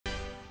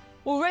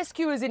Well,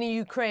 rescuers in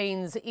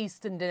Ukraine's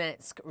eastern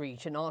Donetsk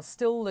region are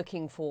still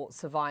looking for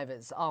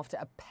survivors after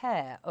a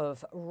pair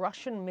of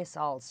Russian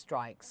missile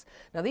strikes.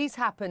 Now, these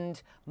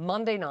happened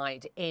Monday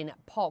night in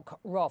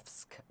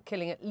Pokrovsk,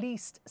 killing at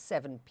least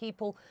 7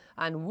 people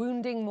and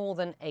wounding more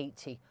than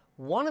 80.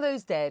 One of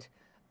those dead,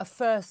 a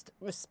first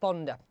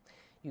responder.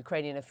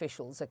 Ukrainian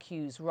officials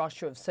accuse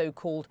Russia of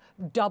so-called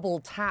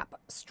double-tap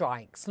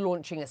strikes,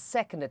 launching a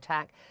second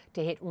attack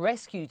to hit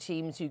rescue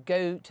teams who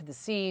go to the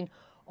scene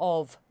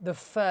of the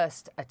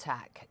first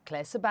attack.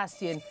 Clare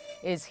Sebastian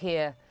is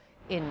here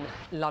in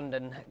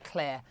London.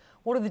 Claire,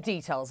 what are the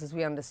details as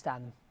we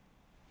understand them?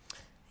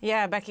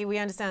 Yeah, Becky, we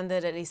understand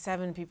that at least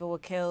 7 people were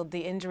killed.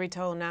 The injury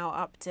toll now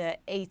up to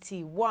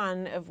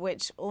 81, of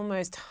which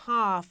almost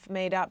half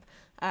made up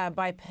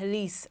by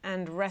police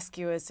and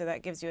rescuers. So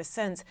that gives you a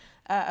sense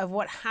of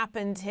what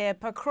happened here.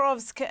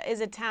 Pokrovsk is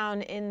a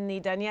town in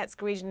the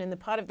Donetsk region, in the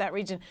part of that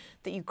region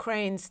that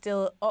Ukraine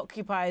still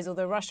occupies,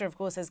 although Russia, of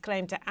course, has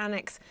claimed to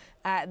annex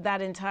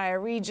that entire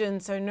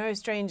region. So no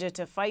stranger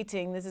to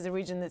fighting. This is a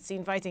region that's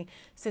seen fighting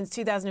since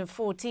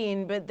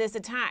 2014. But this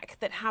attack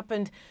that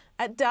happened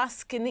at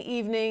dusk in the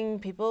evening,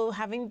 people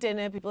having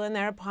dinner, people in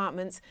their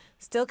apartments,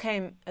 still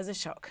came as a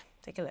shock.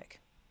 Take a look.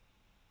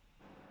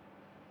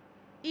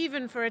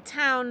 Even for a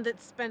town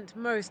that spent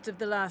most of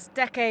the last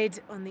decade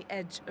on the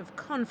edge of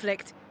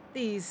conflict,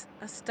 these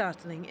are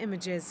startling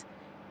images.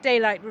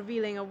 Daylight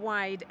revealing a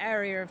wide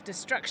area of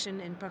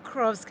destruction in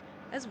Pokrovsk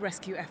as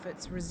rescue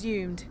efforts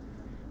resumed.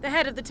 The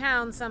head of the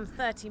town, some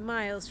 30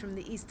 miles from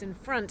the Eastern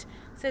Front,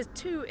 says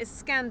 2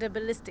 Iskander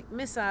ballistic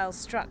missiles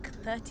struck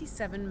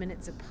 37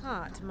 minutes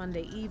apart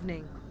Monday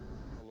evening.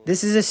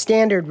 This is a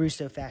standard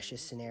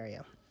Russo-fascist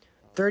scenario,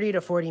 30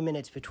 to 40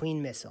 minutes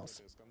between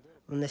missiles.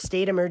 When the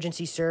state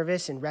emergency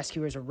service and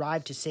rescuers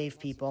arrive to save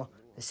people,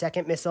 the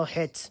second missile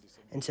hits,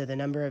 and so the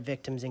number of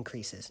victims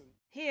increases.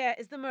 Here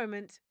is the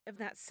moment of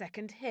that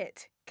second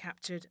hit,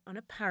 captured on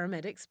a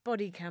paramedic's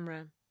body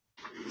camera.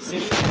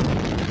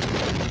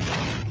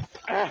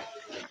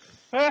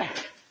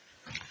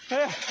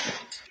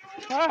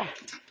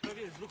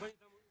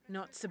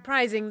 Not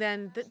surprising,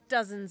 then, that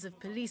dozens of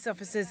police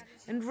officers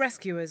and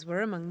rescuers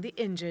were among the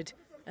injured,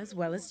 as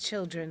well as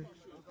children.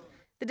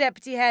 The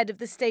deputy head of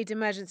the state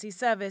emergency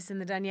service in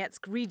the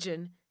Donetsk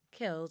region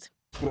killed.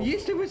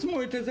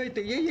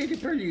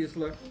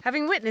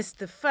 Having witnessed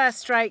the first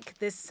strike,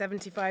 this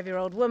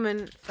 75-year-old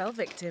woman fell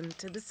victim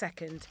to the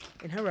second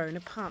in her own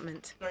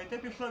apartment.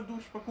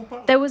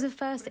 There was a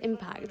first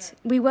impact.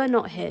 We were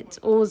not hit.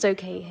 All was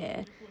okay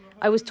here.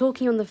 I was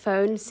talking on the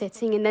phone,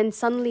 sitting, and then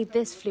suddenly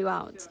this flew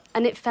out,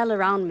 and it fell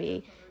around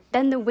me.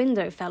 Then the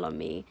window fell on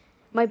me.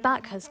 My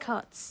back has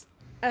cuts.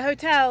 A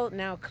hotel,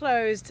 now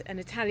closed, an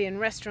Italian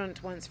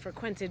restaurant once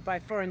frequented by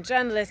foreign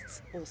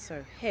journalists,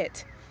 also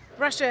hit.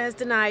 Russia has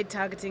denied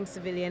targeting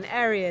civilian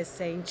areas,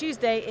 saying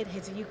Tuesday it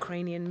hit a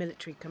Ukrainian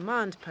military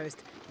command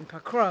post in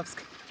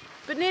Pokrovsk.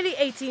 But nearly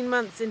 18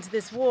 months into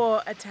this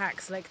war,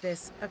 attacks like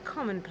this are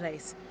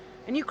commonplace.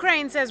 And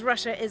Ukraine says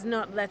Russia is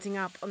not letting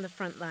up on the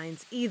front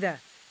lines either.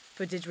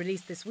 Footage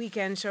released this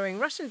weekend showing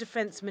Russian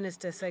Defense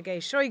Minister Sergei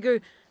Shoigu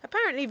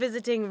apparently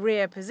visiting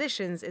rear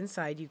positions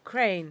inside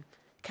Ukraine,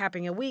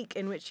 capping a week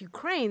in which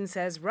Ukraine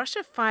says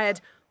Russia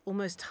fired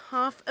almost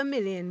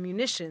 500,000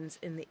 munitions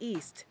in the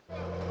east.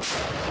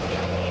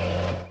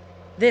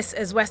 This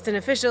as Western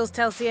officials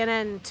tell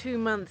CNN 2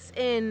 months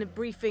in,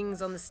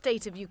 briefings on the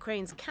state of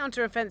Ukraine's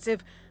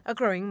counteroffensive are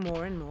growing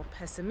more and more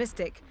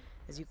pessimistic,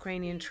 as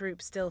Ukrainian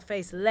troops still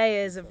face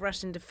layers of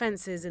Russian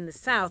defenses in the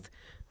south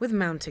with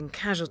mounting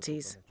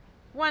casualties.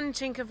 One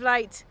chink of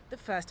light, the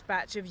first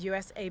batch of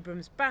US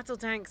Abrams battle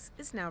tanks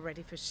is now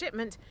ready for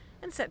shipment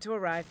and set to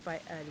arrive by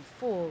early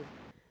fall.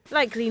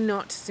 Likely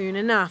not soon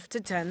enough to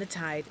turn the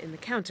tide in the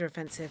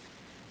counteroffensive,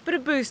 but a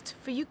boost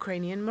for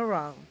Ukrainian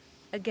morale,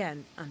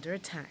 again under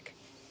attack.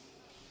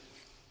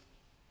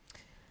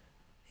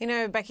 You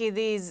know, Becky,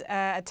 these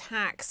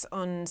attacks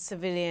on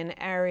civilian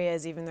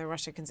areas, even though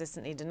Russia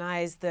consistently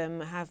denies them,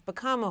 have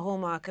become a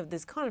hallmark of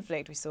this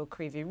conflict. We saw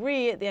Kryvyi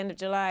Rih at the end of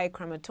July,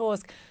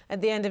 Kramatorsk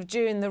at the end of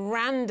June. The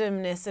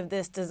randomness of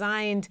this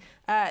designed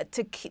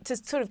to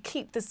sort of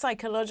keep the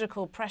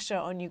psychological pressure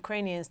on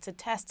Ukrainians to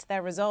test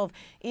their resolve,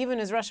 even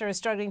as Russia is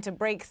struggling to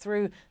break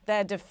through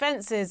their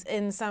defenses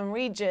in some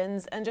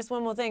regions. And just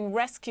one more thing,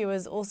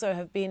 rescuers also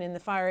have been in the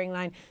firing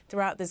line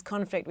throughout this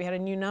conflict. We had a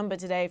new number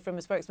today from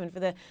a spokesman for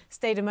the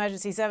state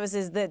emergency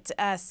services that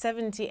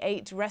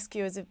 78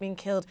 rescuers have been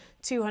killed,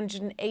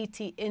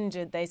 280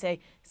 injured, they say,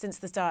 since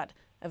the start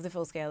of the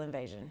full-scale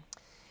invasion.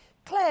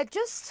 Claire,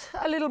 just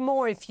a little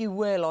more, if you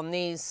will, on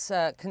these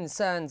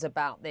concerns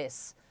about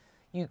this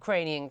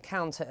Ukrainian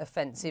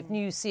counter-offensive.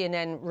 New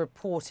CNN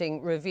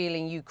reporting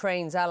revealing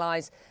Ukraine's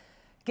allies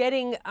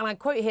getting, and I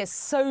quote here,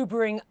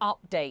 sobering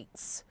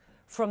updates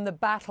from the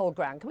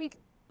battleground. Can we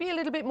be a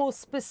little bit more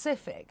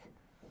specific?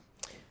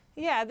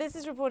 Yeah, this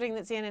is reporting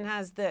that CNN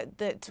has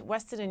that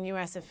Western and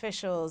US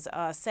officials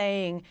are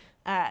saying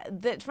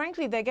that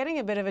frankly they're getting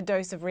a bit of a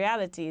dose of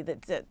reality,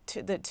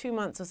 that 2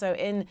 months or so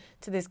into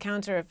this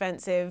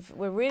counter-offensive,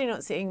 we're really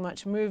not seeing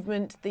much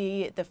movement.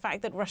 The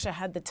fact that Russia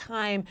had the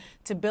time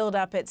to build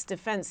up its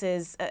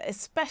defences,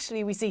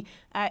 especially we see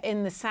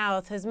in the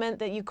south, has meant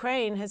that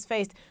Ukraine has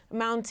faced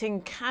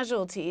mounting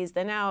casualties.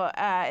 They're now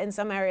in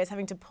some areas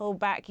having to pull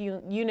back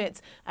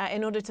units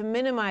in order to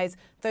minimise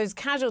those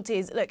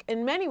casualties. Look,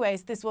 in many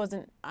ways this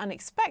wasn't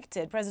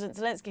unexpected. President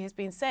Zelensky has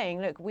been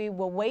saying, look, we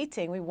were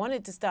waiting, we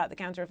wanted to start the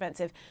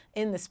counter-offensive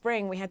in the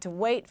spring. We had to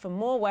wait for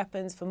more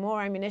weapons, for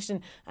more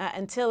ammunition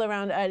until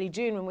around early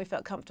June when we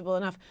felt comfortable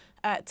enough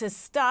to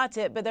start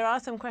it. But there are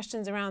some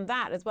questions around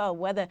that as well,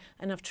 whether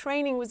enough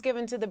training was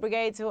given to the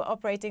brigades who are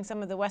operating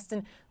some of the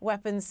Western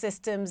weapons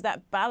systems,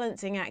 that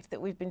balancing act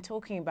that we've been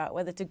talking about,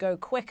 whether to go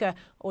quicker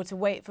or to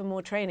wait for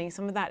more training.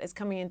 Some of that is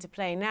coming into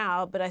play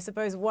now. But I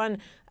suppose one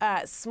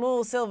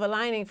small silver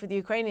lining for the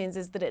Ukrainians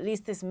is that at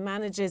least this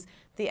manages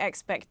the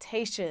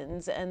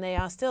expectations, and they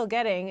are still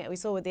getting, we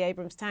saw with the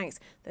Abrams tanks,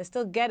 they're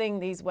still getting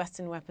these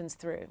Western weapons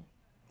through.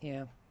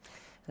 Yeah.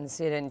 And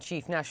CNN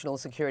Chief National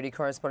Security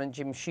Correspondent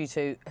Jim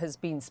Sciutto has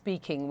been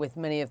speaking with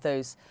many of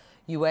those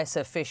US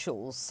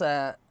officials,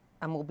 and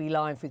we'll be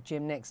live with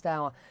Jim next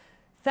hour.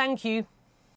 Thank you.